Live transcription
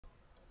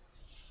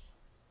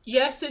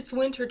Yes, it's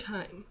winter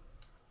time.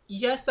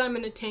 Yes, I'm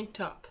in a tank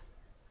top.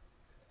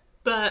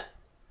 But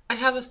I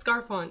have a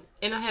scarf on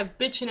and I have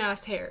bitchin'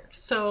 ass hair.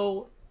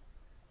 So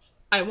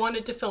I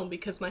wanted to film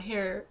because my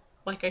hair,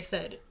 like I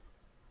said,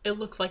 it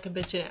looks like a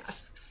bitchin'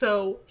 ass.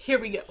 So here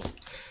we go.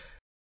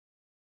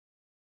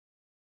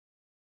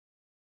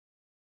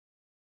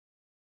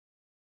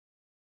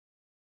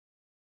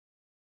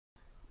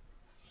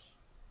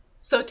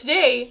 So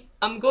today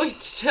I'm going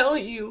to tell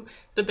you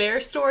the bear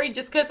story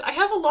just because I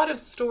have a lot of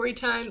story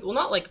times. Well,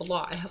 not like a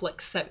lot, I have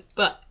like 7,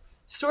 but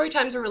story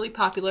times are really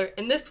popular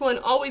and this one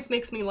always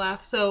makes me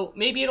laugh, so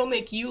maybe it'll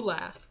make you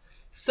laugh.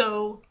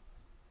 So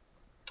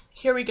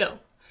here we go.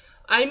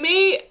 I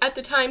may at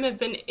the time have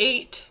been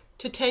 8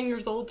 to 10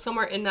 years old,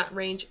 somewhere in that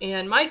range,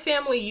 and my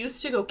family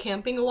used to go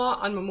camping a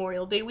lot on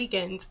Memorial Day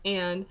weekends,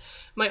 and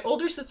my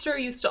older sister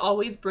used to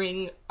always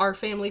bring our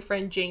family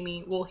friend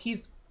Jamie. Well,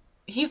 he's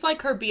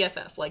like her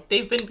BFF. Like,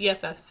 they've been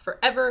BFFs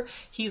forever.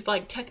 He's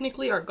like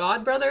technically our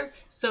god brother.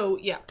 So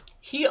yeah,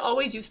 he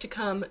always used to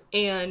come,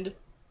 and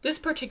this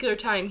particular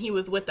time he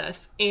was with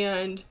us,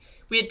 and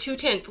we had 2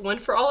 tents, one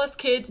for all us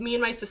kids, me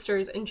and my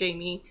sisters and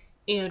Jamie,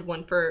 and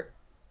one for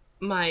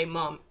my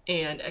mom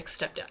and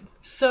ex-stepdad.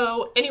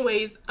 So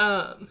anyways,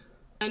 and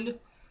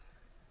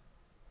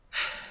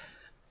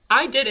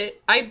I did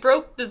it. I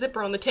broke the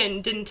zipper on the tent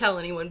and didn't tell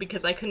anyone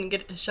because I couldn't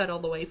get it to shut all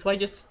the way. So I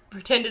just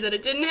pretended that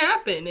it didn't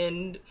happen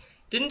and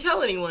didn't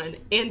tell anyone.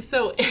 And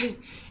so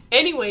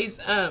anyways,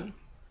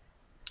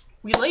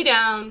 we lay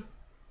down,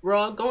 we're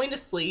all going to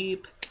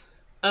sleep,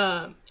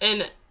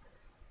 and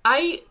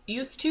I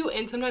used to,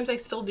 and sometimes I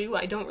still do,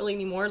 I don't really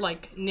anymore,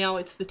 like now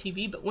it's the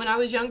TV, but when I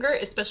was younger,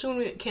 especially when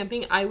we went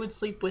camping, I would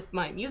sleep with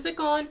my music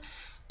on,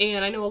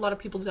 and I know a lot of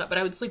people do that, but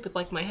I would sleep with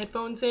like my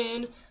headphones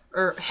in,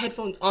 or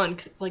headphones on,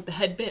 because it's like the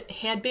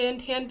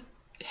headband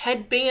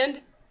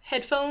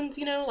headphones,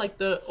 you know, like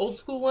the old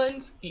school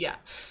ones. Yeah,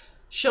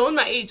 showing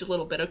my age a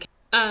little bit, okay.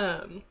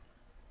 I'm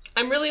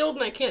really old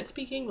and I can't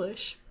speak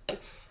English.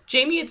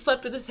 Jamie had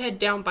slept with his head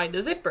down by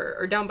the zipper,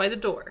 or down by the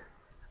door.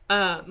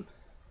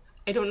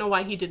 I don't know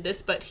why he did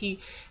this, but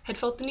he had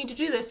felt the need to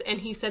do this, and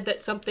he said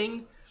that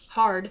something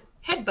hard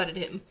headbutted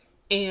him.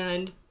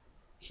 And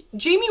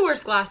Jamie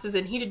wears glasses,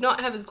 and he did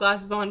not have his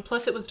glasses on,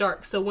 plus it was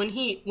dark, so when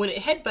it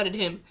headbutted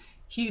him,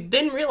 he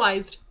then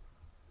realized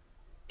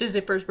the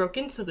zipper is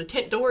broken, so the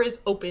tent door is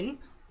open,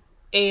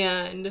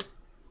 and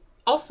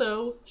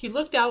also he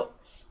looked out,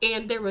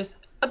 and there was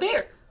a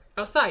bear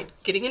outside,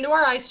 getting into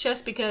our ice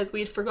chest because we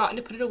had forgotten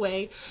to put it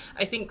away.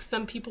 I think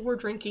some people were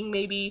drinking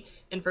maybe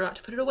and forgot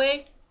to put it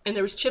away, and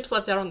there was chips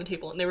left out on the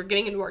table, and they were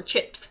getting into our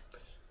chips,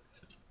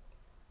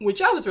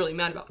 which I was really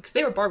mad about because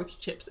they were barbecue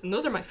chips, and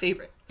those are my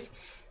favorite.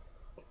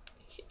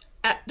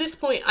 At this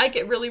point, I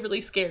get really,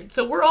 really scared.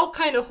 So we're all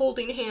kind of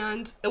holding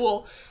hands.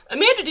 Well,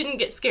 Amanda didn't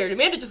get scared.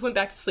 Amanda just went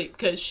back to sleep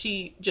because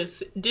she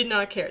just did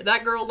not care.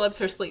 That girl loves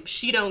her sleep.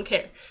 She don't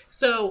care.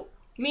 So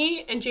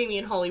me and Jamie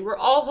and Holly, we're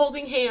all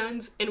holding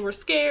hands, and we're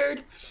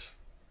scared.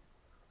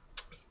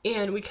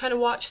 And we kind of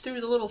watch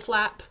through the little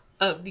flap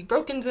of the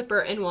broken zipper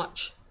and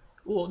watch.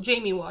 Well,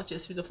 Jamie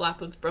watches through the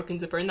flap of the broken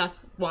zipper, and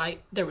that's why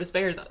there was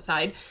bears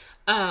outside.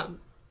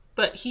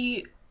 But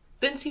he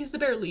then sees the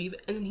bear leave,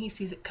 and then he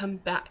sees it come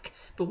back.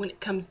 But when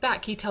it comes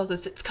back, he tells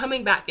us it's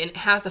coming back, and it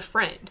has a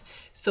friend.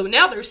 So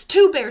now there's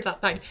 2 bears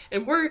outside,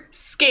 and we're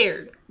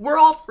scared. We're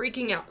all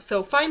freaking out.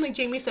 So finally,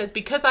 Jamie says,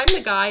 because I'm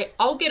the guy,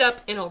 I'll get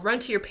up, and I'll run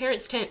to your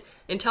parents' tent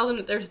and tell them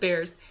that there's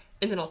bears,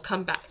 and then I'll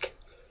come back.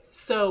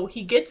 So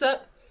he gets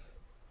up.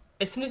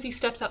 As soon as he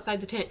steps outside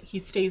the tent, he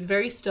stays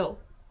very still.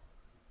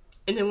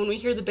 And then when we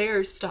hear the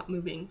bears stop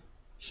moving,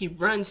 he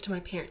runs to my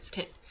parents'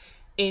 tent.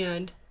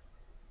 And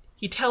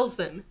he tells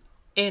them,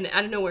 and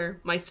out of nowhere,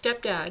 my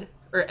stepdad,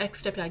 or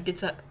ex-stepdad,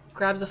 gets up,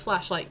 grabs a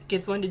flashlight,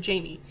 gives one to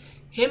Jamie.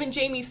 Him and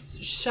Jamie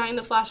shine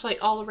the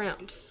flashlight all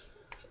around.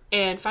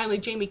 And finally,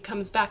 Jamie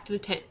comes back to the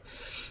tent,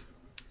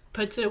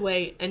 puts it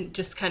away, and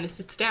just kind of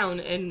sits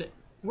down, and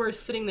we're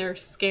sitting there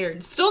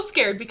scared. Still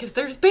scared because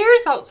there's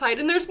bears outside,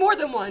 and there's more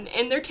than one,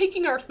 and they're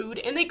taking our food,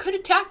 and they could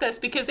attack us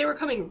because they were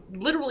coming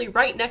literally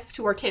right next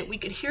to our tent. We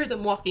could hear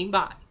them walking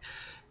by,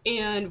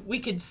 and we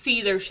could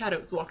see their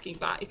shadows walking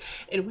by,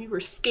 and we were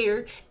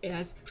scared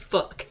as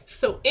fuck.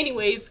 So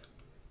anyways,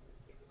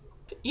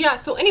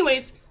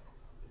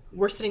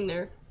 we're sitting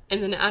there,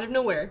 and then out of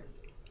nowhere,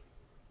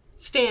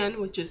 Stan,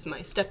 which is my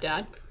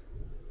stepdad,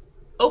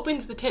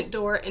 opens the tent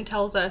door and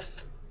tells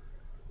us,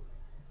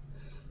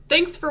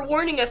 "Thanks for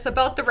warning us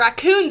about the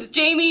raccoons,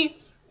 Jamie."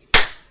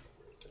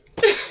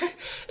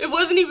 It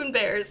wasn't even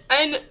bears.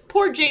 And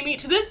poor Jamie,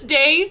 to this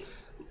day,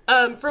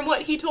 from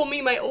what he told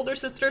me, my older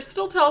sister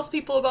still tells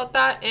people about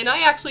that, and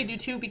I actually do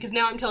too, because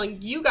now I'm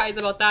telling you guys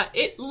about that.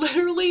 It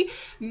literally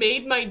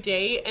made my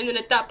day, and then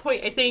at that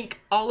point, I think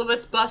all of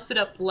us busted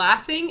up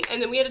laughing,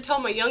 and then we had to tell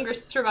my younger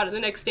sister about it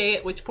the next day,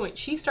 at which point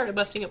she started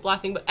busting up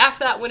laughing. But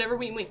after that, whenever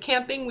we went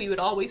camping, we would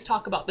always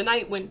talk about the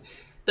night when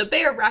the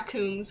bear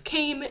raccoons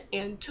came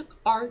and took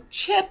our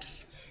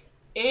chips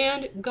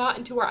and got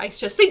into our ice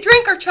chest. They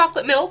drank our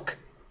chocolate milk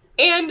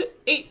and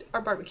ate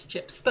our barbecue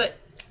chips, but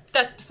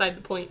that's beside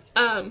the point.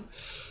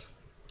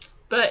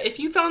 But if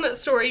you found that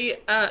story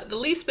the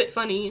least bit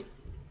funny,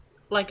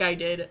 like I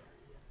did,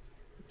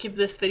 give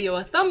this video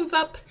a thumbs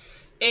up,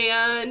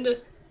 and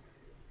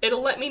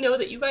it'll let me know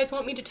that you guys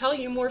want me to tell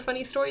you more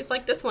funny stories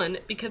like this one,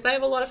 because I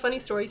have a lot of funny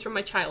stories from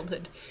my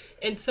childhood.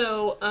 And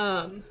so,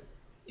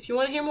 if you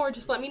want to hear more,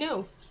 just let me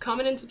know.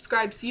 Comment and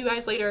subscribe. See you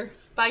guys later.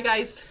 Bye,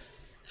 guys.